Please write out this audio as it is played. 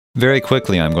Very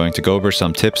quickly, I'm going to go over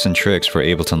some tips and tricks for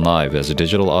Ableton Live as a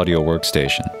digital audio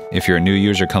workstation. If you're a new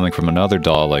user coming from another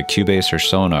DAW like Cubase or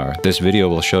Sonar, this video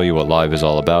will show you what Live is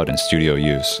all about in studio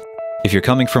use. If you're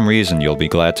coming from Reason, you'll be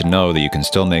glad to know that you can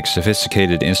still make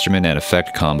sophisticated instrument and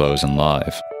effect combos in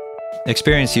Live.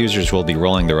 Experienced users will be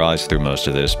rolling their eyes through most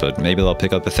of this, but maybe they'll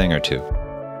pick up a thing or two.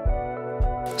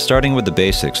 Starting with the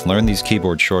basics, learn these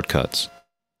keyboard shortcuts.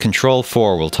 Control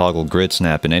 4 will toggle grid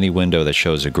snap in any window that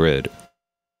shows a grid.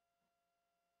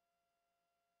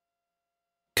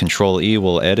 Control E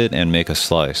will edit and make a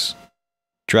slice.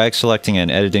 Drag selecting and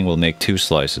editing will make 2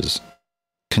 slices.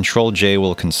 Control J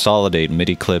will consolidate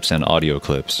MIDI clips and audio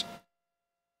clips.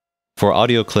 For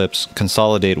audio clips,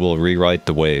 consolidate will rewrite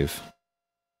the wave.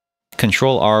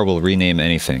 Control R will rename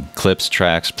anything: clips,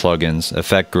 tracks, plugins,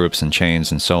 effect groups and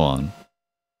chains, and so on.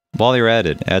 While you're at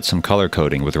it, add some color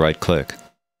coding with right click.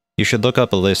 You should look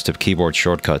up a list of keyboard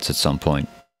shortcuts at some point.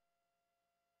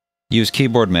 Use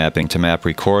keyboard mapping to map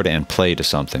record and play to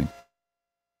something.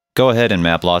 Go ahead and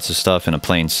map lots of stuff in a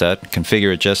plain set,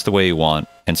 configure it just the way you want,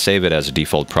 and save it as a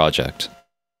default project.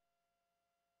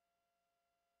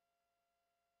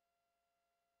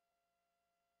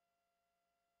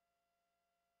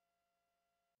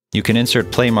 You can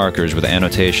insert play markers with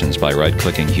annotations by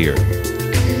right-clicking here.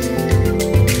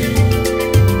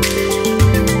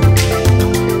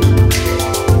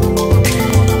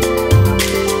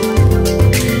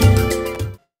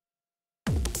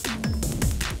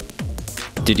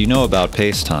 Did you know about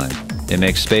paste time? It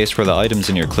makes space for the items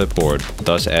in your clipboard,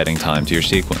 thus adding time to your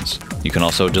sequence. You can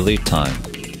also delete time.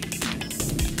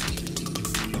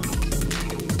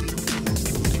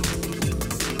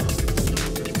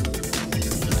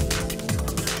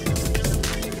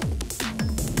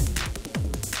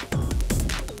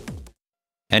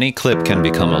 Any clip can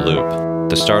become a loop.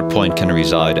 The start point can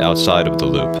reside outside of the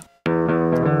loop.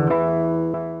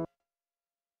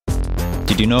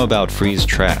 Did you know about freeze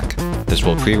track? This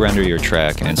will pre-render your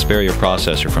track and spare your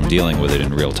processor from dealing with it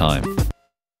in real time.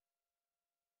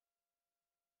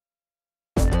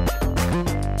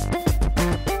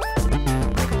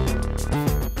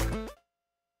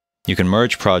 You can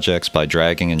merge projects by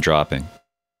dragging and dropping.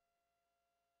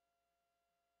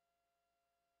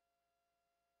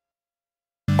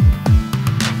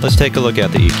 Let's take a look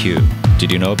at the EQ.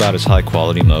 Did you know about its high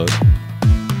quality mode?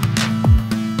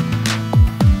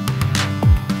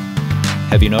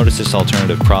 Have you noticed its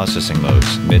alternative processing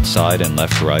modes, mid-side and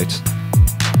left-right?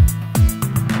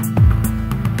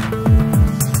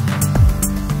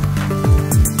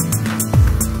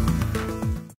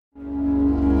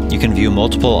 You can view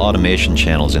multiple automation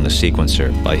channels in the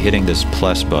sequencer by hitting this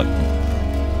plus button.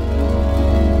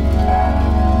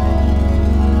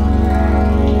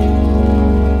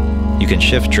 You can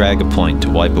shift-drag a point to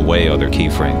wipe away other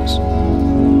keyframes.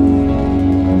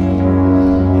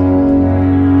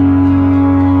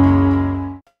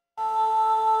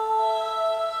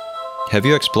 Have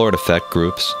you explored effect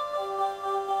groups?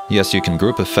 Yes, you can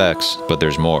group effects, but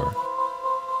there's more.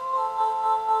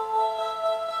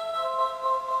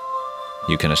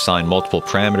 You can assign multiple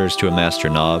parameters to a master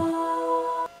knob.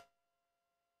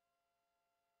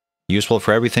 Useful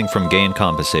for everything from gain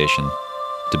compensation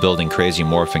to building crazy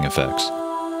morphing effects.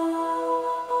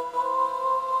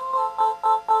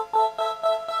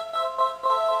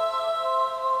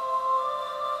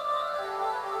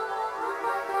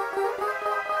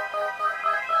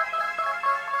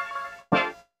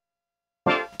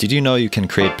 Did you know you can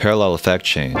create parallel effect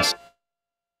chains?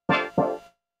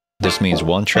 This means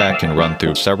one track can run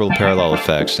through several parallel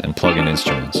effects and plug-in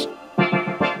instruments.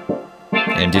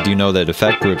 And did you know that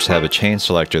effect groups have a chain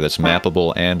selector that's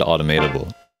mappable and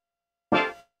automatable?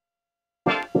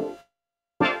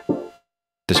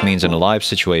 This means in a live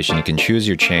situation you can choose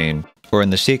your chain, or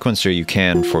in the sequencer you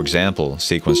can, for example,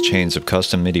 sequence chains of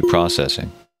custom MIDI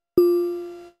processing.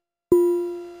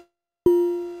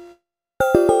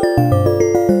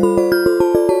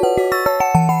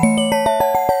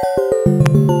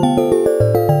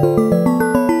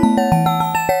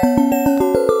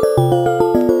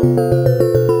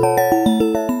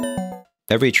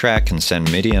 Every track can send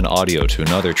MIDI and audio to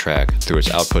another track through its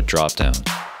output dropdown.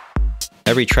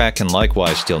 Every track can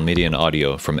likewise steal MIDI and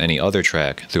audio from any other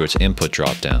track through its input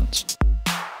dropdowns.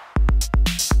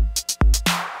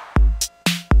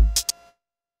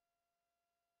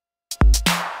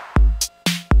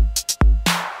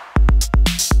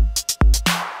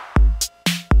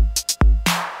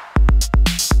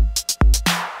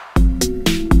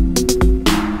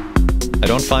 I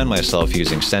don't find myself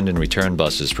using send and return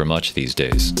buses for much these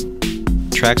days.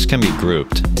 Tracks can be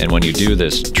grouped, and when you do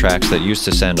this, tracks that used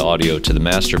to send audio to the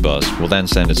master bus will then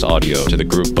send its audio to the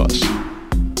group bus.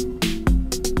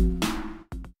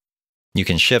 You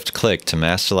can shift-click to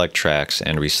mass select tracks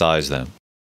and resize them.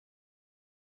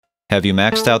 Have you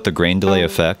maxed out the grain delay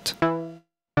effect?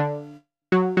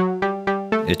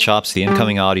 It chops the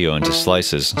incoming audio into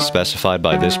slices specified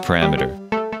by this parameter.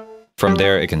 From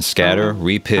there, it can scatter,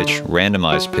 repitch,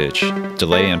 randomize pitch,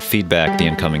 delay and feedback the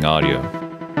incoming audio.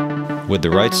 With the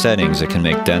right settings, it can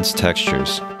make dense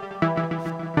textures.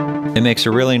 It makes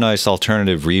a really nice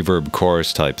alternative reverb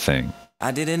chorus type thing.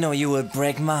 I didn't know you would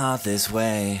break my heart this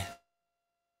way.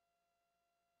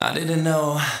 I didn't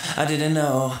know,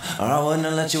 or I wouldn't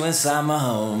have let you inside my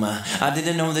home. I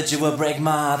didn't know that you would break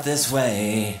my heart this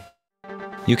way.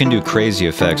 You can do crazy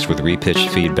effects with repitched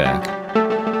feedback.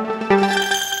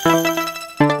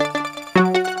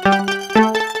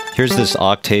 Here's this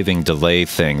octaving delay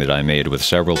thing that I made with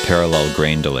several parallel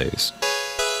grain delays.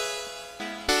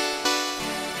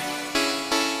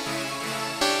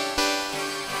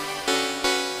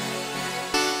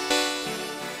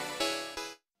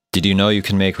 Did you know you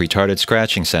can make retarded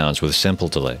scratching sounds with simple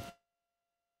delay?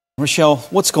 Rochelle,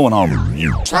 what's going on with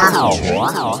you?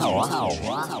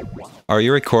 Are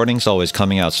your recordings always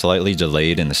coming out slightly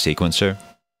delayed in the sequencer?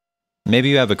 Maybe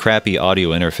you have a crappy audio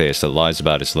interface that lies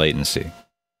about its latency.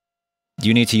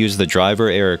 You need to use the driver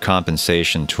error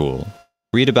compensation tool.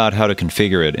 Read about how to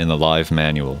configure it in the live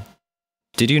manual.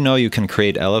 Did you know you can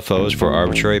create LFOs for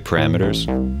arbitrary parameters?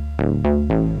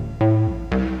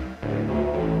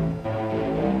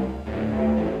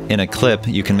 In a clip,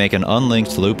 you can make an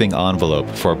unlinked looping envelope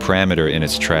for a parameter in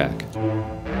its track.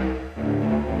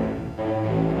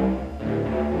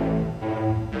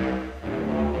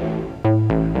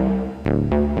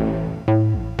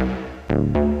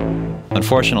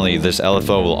 Unfortunately, this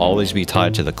LFO will always be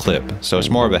tied to the clip, so it's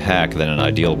more of a hack than an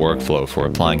ideal workflow for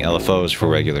applying LFOs for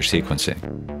regular sequencing.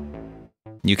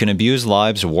 You can abuse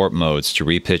Live's warp modes to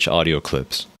repitch audio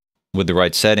clips. With the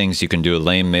right settings, you can do a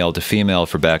lame male to female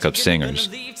for backup singers.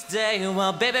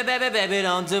 Well, baby, baby, baby,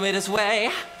 don't do it this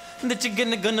way. That you're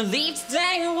gonna leave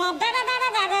today. Well, baby, baby,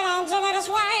 baby, don't do it this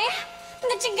way.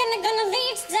 That you're gonna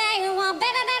leave today. Well,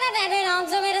 baby, baby, baby, don't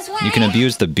do it this way. You can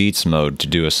abuse the beats mode to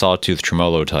do a sawtooth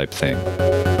tremolo type thing.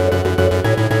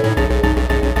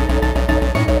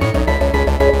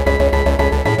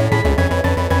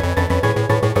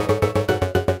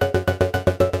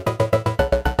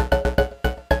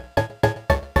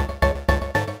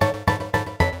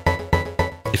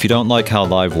 If you don't like how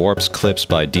Live warps clips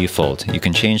by default, you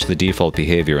can change the default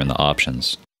behavior in the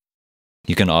options.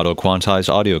 You can auto-quantize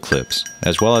audio clips,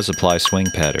 as well as apply swing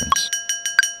patterns.